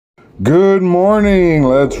Good morning.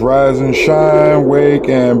 Let's rise and shine, wake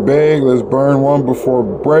and bake. Let's burn one before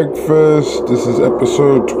breakfast. This is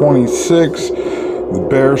episode 26, the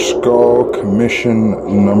Bear Skull Commission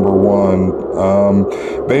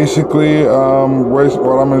 #1. Basically, what I'm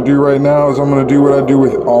going to do right now is I'm going to do what I do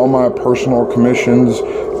with all my personal commissions.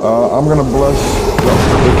 I'm going to bless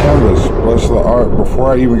the canvas, bless the art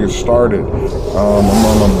before I even get started.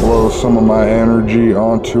 I'm going to blow some of my energy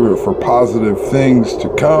onto it for positive things to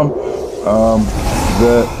come.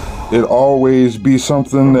 That it always be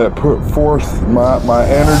something that put forth my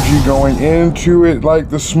energy going into it like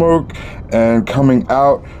the smoke, and coming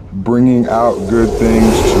out, bringing out good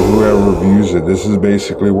things to whoever views it. This is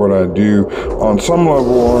basically what I do on some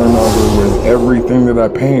level or another with everything that I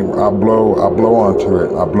paint. I blow onto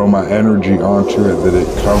it. I blow my energy onto it, that it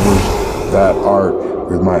covers that art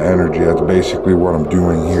with my energy. That's basically what I'm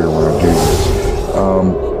doing here when I do this.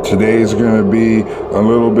 Today's going to be a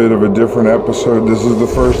little bit of a different episode. This is the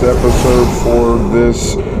first episode for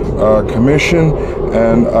this commission,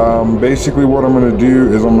 and basically what I'm going to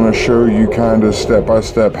do is I'm going to show you kind of step by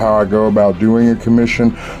step how I go about doing a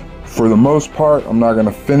commission. For the most part, I'm not going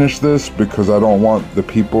to finish this because I don't want the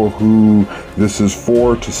people who this is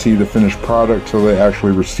for to see the finished product till they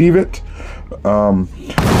actually receive it. So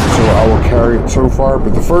I will carry it so far,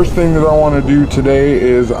 but the first thing that I want to do today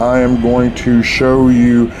is I am going to show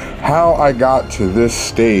you how I got to this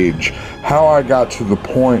stage, how I got to the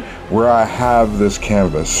point where I have this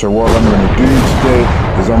canvas. So what I'm going to do today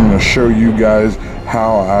is I'm going to show you guys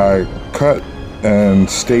how I cut and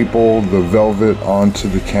staple the velvet onto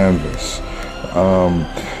the canvas.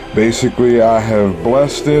 Basically, I have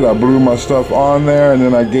blessed it, I blew my stuff on there, and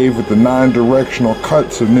then I gave it the 9 directional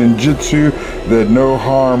cuts of ninjutsu, that no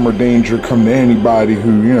harm or danger come to anybody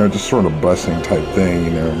who, just sort of blessing type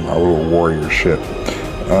thing, my little warrior shit.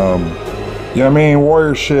 Yeah, I mean,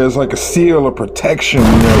 warrior shit is like a seal of protection,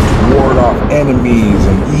 to ward off enemies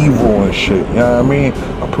and evil and shit, you know what I mean?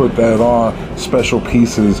 I put that on special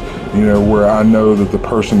pieces, where I know that the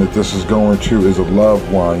person that this is going to is a loved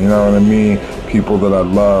one, you know what I mean? People that I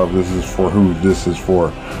love, this is for who this is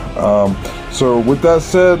for. So with that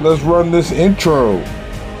said, let's run this intro.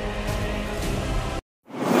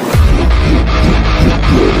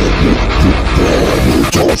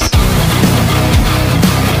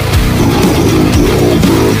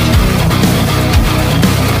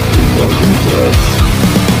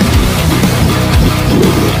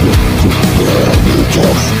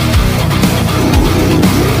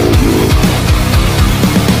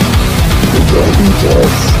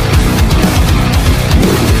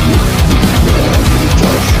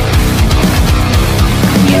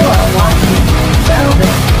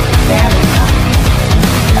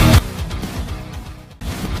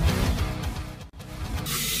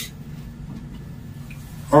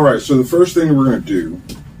 Alright, so the first thing we're going to do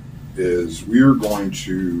is we are going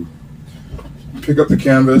to pick up the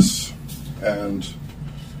canvas and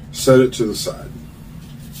set it to the side,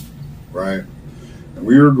 right? And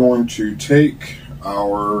we are going to take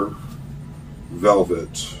our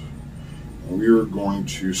velvet and we are going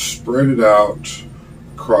to spread it out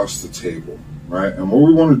across the table, right? And what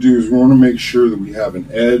we want to do is we want to make sure that we have an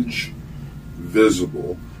edge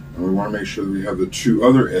visible. And we want to make sure that we have the 2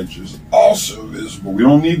 other edges also visible. We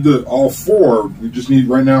don't need all 4. We just need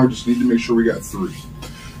to make sure we got 3.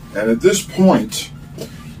 And at this point,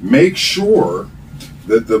 make sure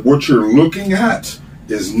that what you're looking at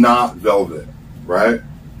is not velvet, right?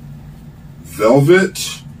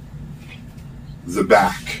 Velvet, the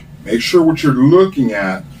back. Make sure what you're looking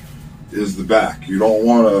at is the back. You don't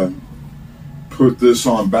want to put this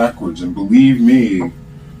on backwards. And believe me,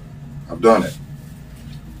 I've done it.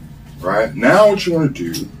 Right, now what you want to do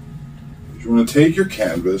is you want to take your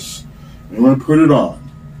canvas and you want to put it on,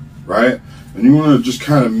 right? And you want to just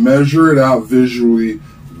kind of measure it out visually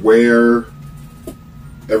where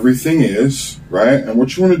everything is, right? And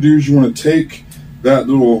what you want to do is you want to take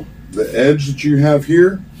the edge that you have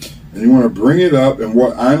here, and you want to bring it up. And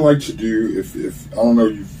what I like to do, if I don't know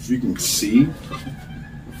if you can see,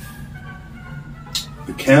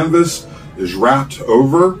 the canvas is wrapped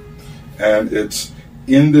over and it's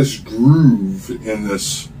in this groove in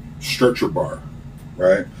this stretcher bar,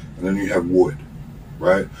 right? And then you have wood,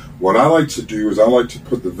 right? What I like to do is I like to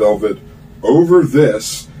put the velvet over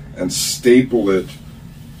this and staple it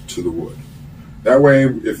to the wood. That way,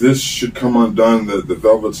 if this should come undone, the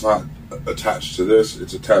velvet's not attached to this,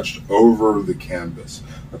 it's attached over the canvas.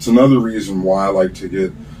 That's another reason why I like to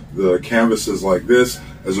get the canvases like this,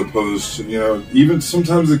 as opposed to, even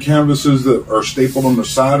sometimes the canvases that are stapled on the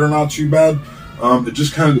side are not too bad. It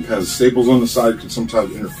just kind of depends. Staples on the side can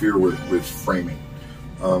sometimes interfere with framing.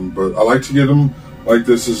 But I like to get them like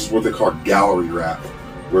this. This is what they call gallery wrap,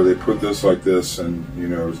 where they put this like this, and you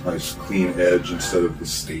know, it's a nice clean edge instead of the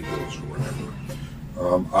staples or whatever.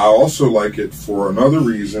 I also like it for another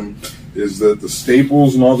reason, is that the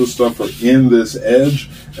staples and all this stuff are in this edge,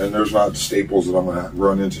 and there's not staples that I'm going to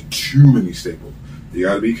run into too many staples. You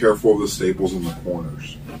got to be careful of the staples in the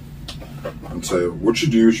corners. And so what you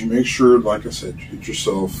do is you make sure, like I said, you get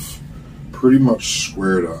yourself pretty much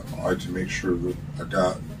squared up. I like to make sure that I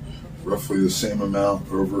got roughly the same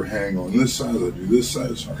amount overhang on this side as I do this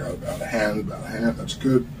side. So I got about a hand, that's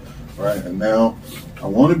good. All right, and now I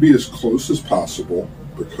want to be as close as possible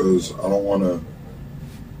because I don't want to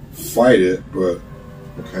fight it, but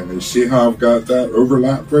okay, now you see how I've got that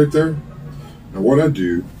overlapped right there? Now what I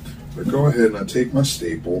do, I go ahead and I take my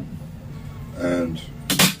staple and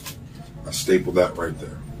I staple that right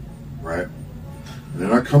there, right? And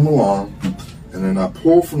then I come along and then I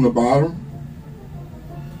pull from the bottom,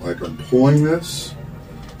 like I'm pulling this,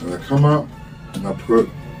 and I come up and I put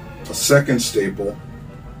a second staple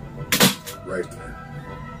right there,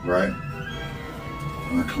 right?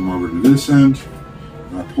 And I come over to this end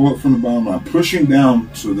and I pull it from the bottom. I'm pushing down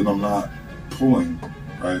so that I'm not pulling,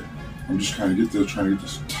 right? I'm just trying to get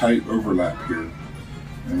this tight overlap here.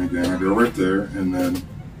 And again, I go right there and then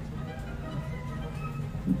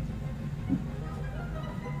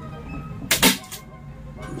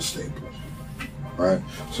put a staple. Right?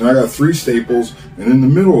 So now I got 3 staples, and in the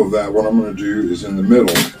middle of that, what I'm going to do is in the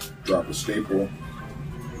middle, drop a staple,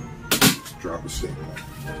 drop a staple.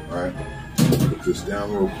 Right? Put this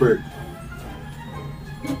down real quick.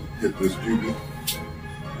 Hit this doobie.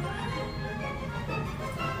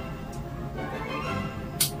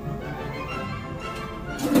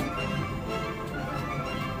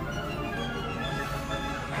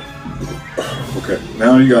 Okay,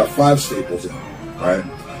 now you got 5 staples in, right?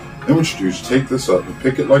 Then what you do is take this up and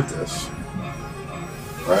pick it like this,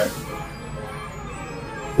 right?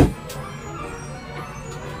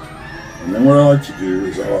 And then what I like to do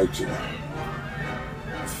is I like to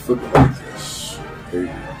flip it like this. There you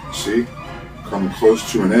go. See? Come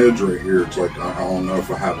close to an edge right here. It's like, I don't know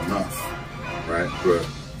if I have enough, right? But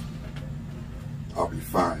I'll be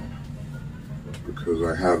fine because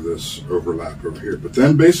I have this overlap over here. But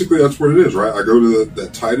then basically that's what it is, right? I go to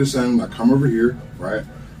that tightest end, I come over here, right?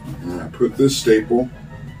 And I put this staple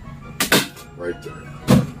right there,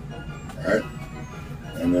 right?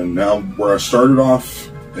 And then now where I started off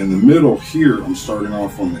in the middle here, I'm starting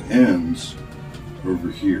off on the ends over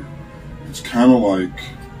here. It's kind of like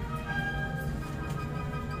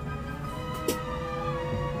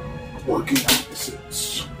working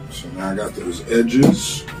opposites. So now I got those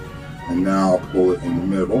edges, and now I'll pull it in the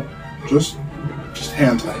middle, just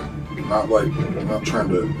hand tight. Not like, I'm not trying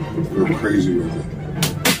to go crazy with it.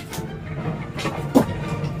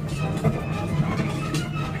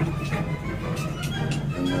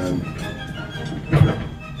 And then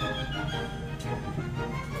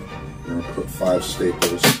I'm going to put 5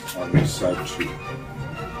 staples on this side too.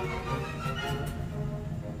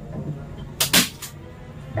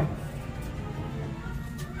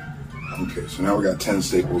 Okay, so now we got 10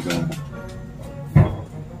 staples in.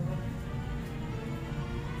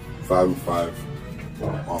 5 and 5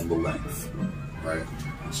 on the length, right?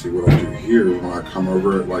 See what I'll do here when I come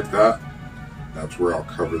over it like that. That's where I'll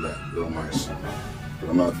cover that real nice. But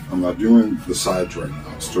I'm not doing the sides right now.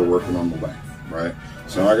 I'm still working on the length, right?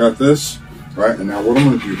 So now I got this, right? And now what I'm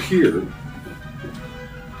going to do here.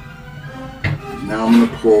 Now I'm going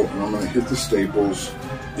to pull and I'm going to hit the staples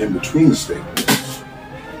in between the staples.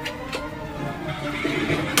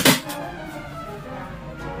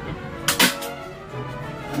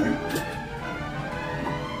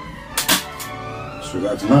 So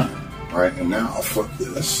that's 9, right? And now I'll flip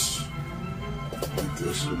this like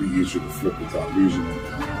this. It'll be easier to flip without losing it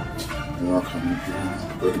now. And I'll come in here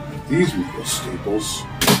and put these middle staples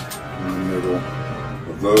in the middle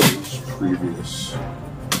of those previous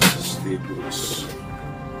staples.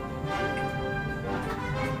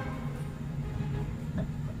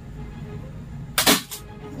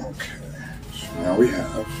 Okay, so now we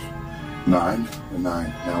have 9 and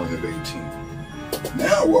 9. Now we have 18.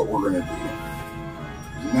 Now what we're going to do.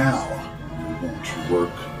 Now we're going to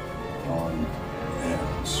work on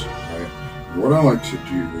ends, right? And what I like to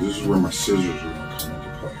do is, this is where my scissors are going to come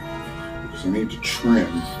into play, because I need to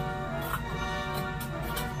trim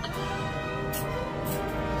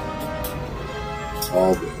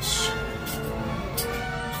all this.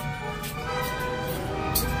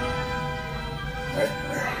 Right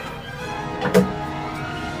there.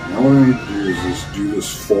 Now what I need to do is just do this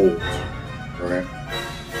fold, right?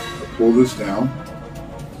 I pull this down.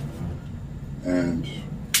 And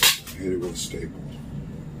it stapled.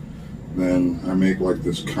 Then I make like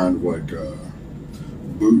this kind of like a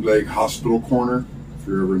bootleg hospital corner. If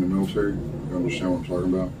you're ever in the military, you understand what I'm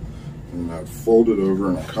talking about. And then I fold it over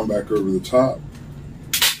and I come back over the top,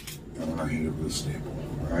 and then I hit it with a staple,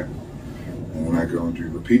 right? And then I go and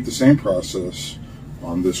repeat the same process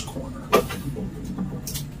on this corner.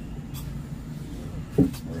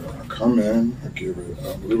 We're gonna come in, I give it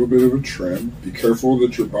a little bit of a trim. Be careful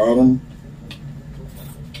that your bottom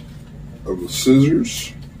of the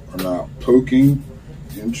scissors are not poking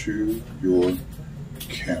into your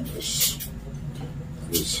canvas.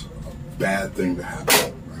 That is a bad thing to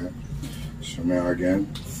happen, right? So now again,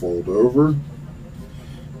 fold over.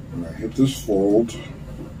 When I hit this fold,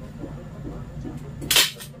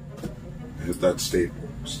 hit that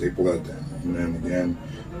staple that down. And then again,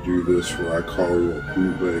 do this what I call a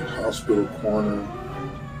bootleg hospital corner.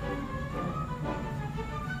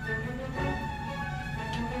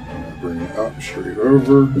 Bring it up straight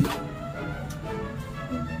over, and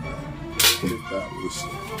then hit that with a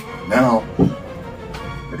stick. Now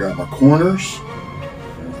I got my corners,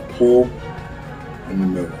 and I pull in the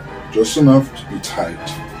middle, just enough to be tight.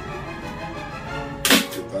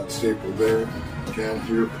 Get that staple there. Again,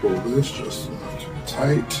 here, pull this just enough to be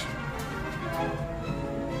tight.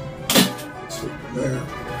 Staple there.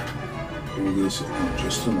 Pull this again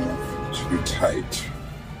just enough to be tight.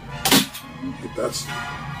 And hit that staple.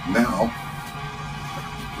 Now,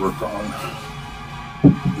 work on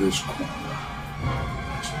this corner.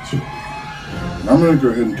 And I'm going to go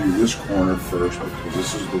ahead and do this corner first because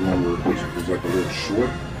this is the one where it's like a little short,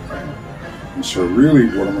 right? And so really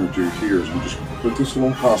what I'm going to do here is I'm just going to put this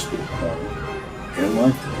little hospital corner in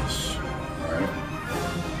like this, right?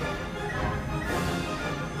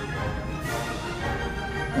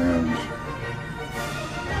 And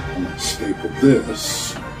I'm going to staple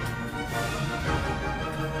this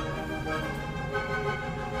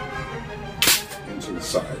to the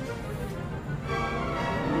side.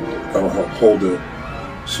 That'll help hold it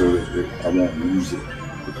so that I won't lose it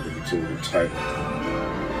because it's a little tight.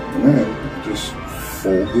 And then just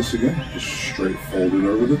fold this again, just straight fold it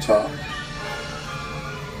over the top,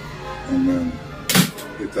 and then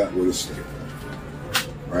hit that with a staple,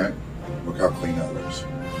 right? Look how clean that looks.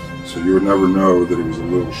 So you would never know that it was a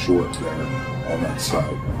little short there on that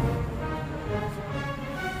side.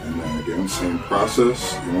 And then again, same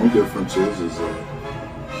process. The only difference is that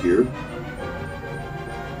here,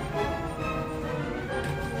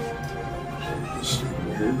 hold this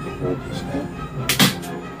staple here, hold this down.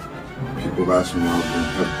 People have asked me,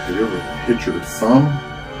 have you ever hit your thumb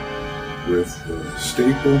with the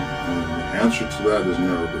staple? And the answer to that is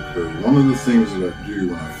no, because one of the things that I do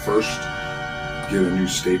when I first get a new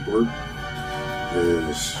stapler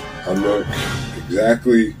is I look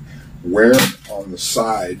exactly where on the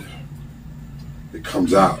side it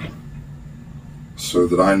comes out, so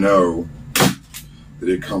that I know that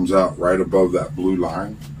it comes out right above that blue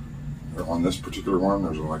line. On this particular one,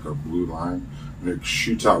 there's like a blue line, and it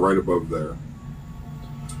shoots out right above there.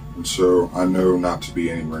 And so I know not to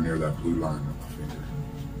be anywhere near that blue line on my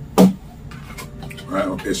finger. All right,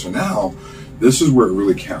 okay, so now this is where it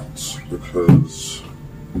really counts, because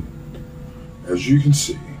as you can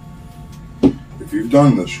see, if you've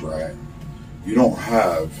done this right, you don't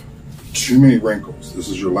have too many wrinkles. This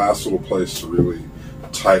is your last little place to really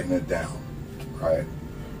tighten it down, right?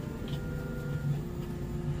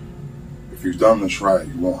 If you've done this right,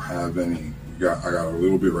 you won't have any. I got a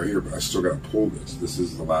little bit right here, but I still got to pull this. This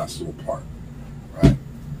is the last little part, right?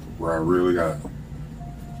 Where I really got to,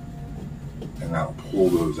 and that'll pull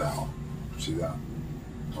those out. See that?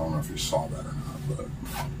 I don't know if you saw that or not, but.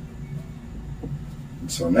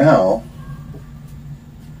 And so now,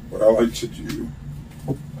 what I like to do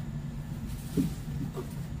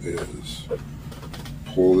is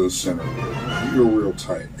pull this center real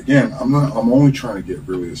tight. Again, I'm only trying to get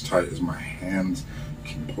really as tight as my hands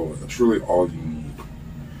can pull it. That's really all you need.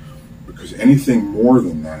 Because anything more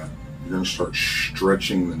than that, you're going to start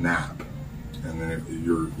stretching the nap, and then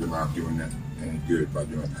you're not doing that any good by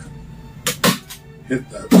doing that. Hit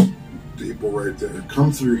that staple right there.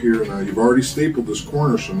 Come through here. Now you've already stapled this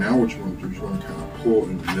corner, so now what you want to do is you want to kind of pull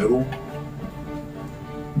in the middle.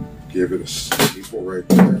 Give it a staple right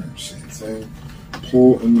there. Same thing.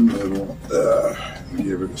 Pull in the middle and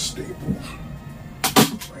give it a staple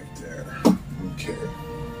right there. Okay.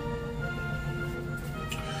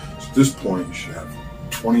 So at this point, you should have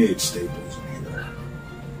 28 staples in here,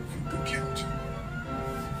 if you've been counting.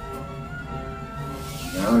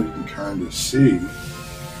 Now you can kind of see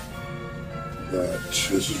that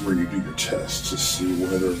this is where you do your test to see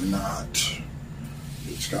whether or not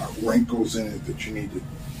it's got wrinkles in it that you need to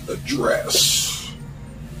address.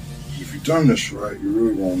 If you've done this right, you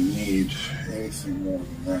really won't need anything more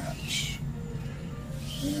than that.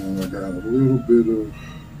 And I got a little bit of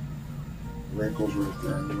wrinkles right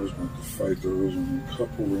there. I knew I was going to fight those, and a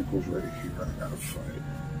couple wrinkles right here I got to fight.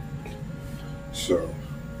 So,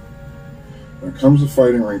 when it comes to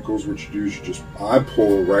fighting wrinkles, what you do is you just eye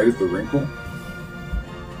pull right at the wrinkle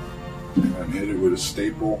and then hit it with a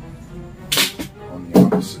staple on the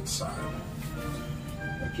opposite side.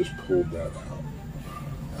 I just pulled that out.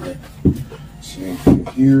 Alright. Same thing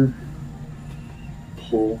here.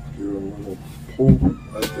 Pull, give it a little pull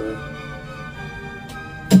right there.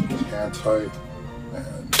 Hand tight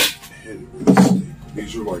and hit it with a staple.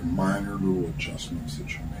 These are like minor little adjustments that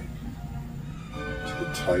you're making to the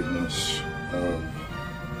tightness of,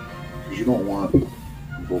 because you don't want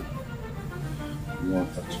people, you want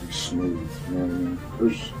that to be smooth, you know what I mean?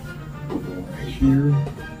 There's one right here,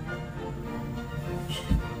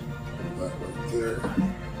 put that right there.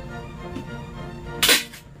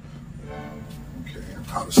 Okay, I'm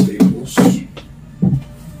out of staples.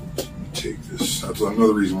 Take this. That's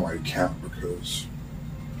another reason why you count, because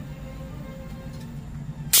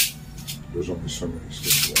there's only so many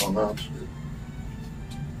staples on that.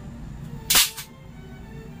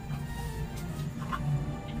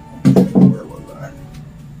 Where was I?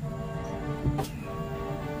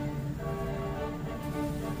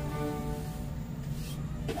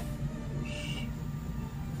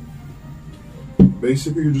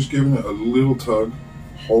 Basically, you're just giving it a little tug,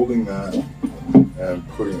 holding that, and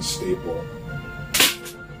putting a staple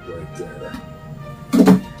right there.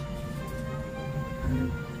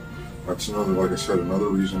 And that's another, like I said, another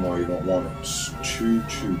reason why you don't want it too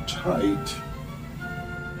tight.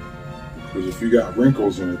 Because if you got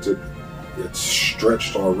wrinkles in it, it's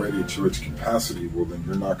stretched already to its capacity, well then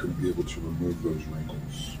you're not going to be able to remove those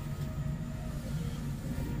wrinkles.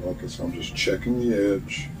 And like I said, I'm just checking the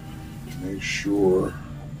edge to make sure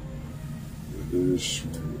it is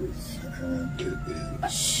smooth, and it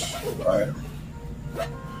is, right?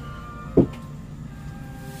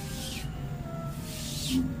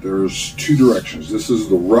 There's two directions. This is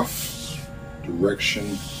the rough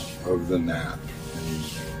direction of the nap. And you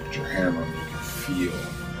put your hand on it, you can feel.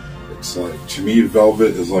 It's like, to me,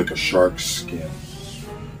 velvet is like a shark's skin.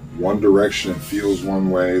 One direction it feels one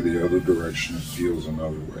way, the other direction it feels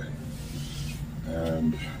another way.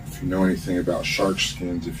 And if you know anything about shark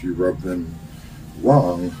skins, if you rub them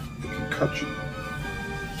wrong, it can cut you.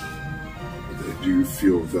 But they do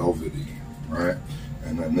feel velvety, right?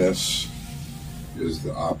 And then this is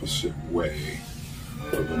the opposite way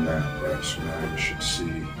of the nap, right? So now you should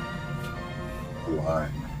see a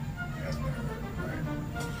line in there, right?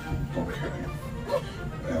 Okay.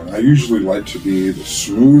 And I usually like to be the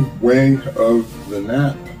smooth way of the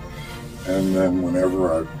nap, and then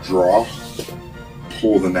whenever I draw,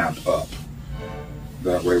 pull the nap up.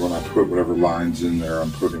 That way when I put whatever lines in there,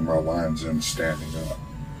 I'm putting my lines in standing up.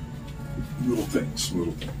 Little things,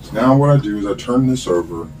 little things. Now what I do is I turn this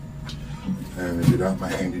over and I get out my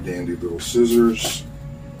handy dandy little scissors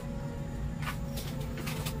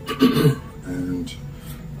and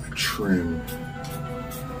I trim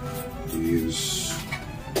these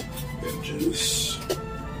edges.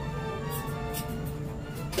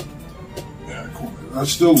 I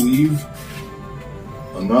still leave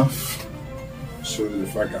enough so that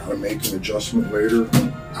if I gotta make an adjustment later,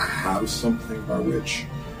 I have something by which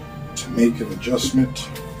to make an adjustment.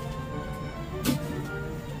 You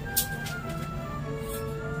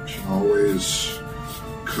can always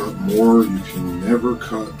cut more, you can never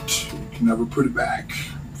put it back.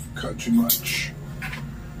 Cut too much.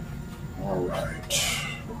 Alright.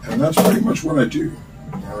 And that's pretty much what I do. You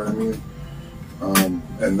know what I mean?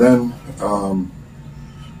 And then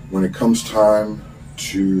when it comes time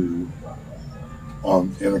to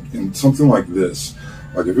in something like this,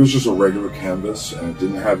 like if it was just a regular canvas and it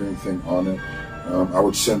didn't have anything on it, I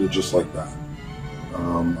would send it just like that.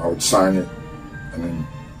 I would sign it and then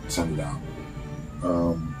send it out.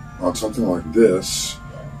 On something like this,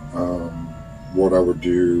 what I would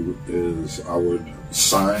do is I would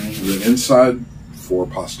sign the inside for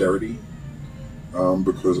posterity,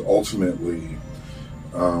 because ultimately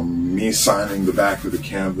me signing the back of the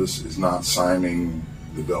canvas is not signing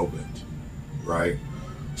the velvet, right?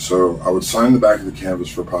 So I would sign the back of the canvas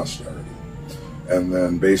for posterity, and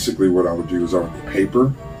then basically what I would do is I would get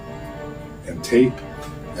paper and tape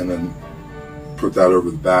and then put that over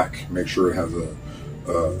the back, make sure it has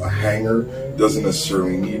a hanger. Doesn't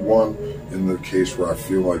necessarily need one in the case where I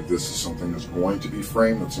feel like this is something that's going to be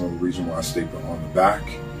framed. That's another reason why I staple it on the back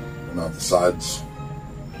and not the sides.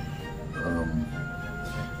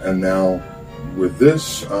 And now with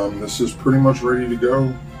this, this is pretty much ready to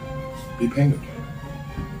go be painted.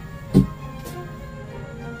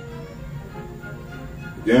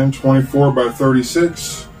 Again, 24 by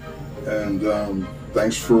 36, and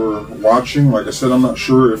thanks for watching. Like I said, I'm not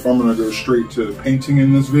sure if I'm going to go straight to painting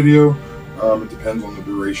in this video. It depends on the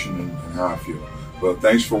duration and how I feel. But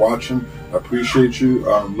thanks for watching. I appreciate you.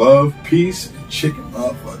 Love, peace, and chicken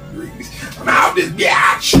motherfucking grease. I'm out this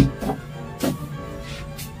bitch.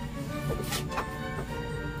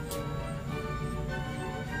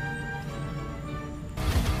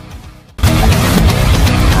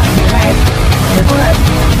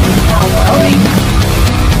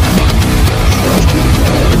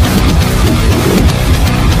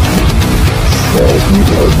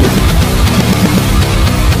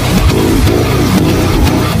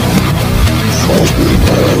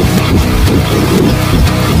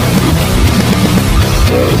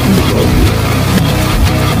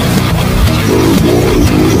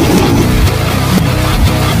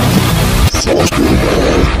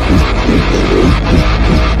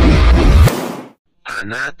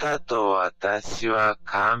 Anata to watashi wa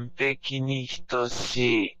kanpeki ni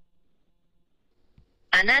hitoshii.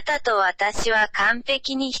 Anata to watashi wa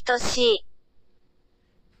kanpeki ni hitoshii.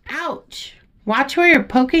 Ouch! Watch where you're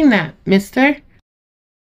poking that, mister.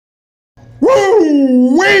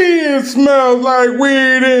 Woo! Weed smells like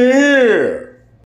weed in here.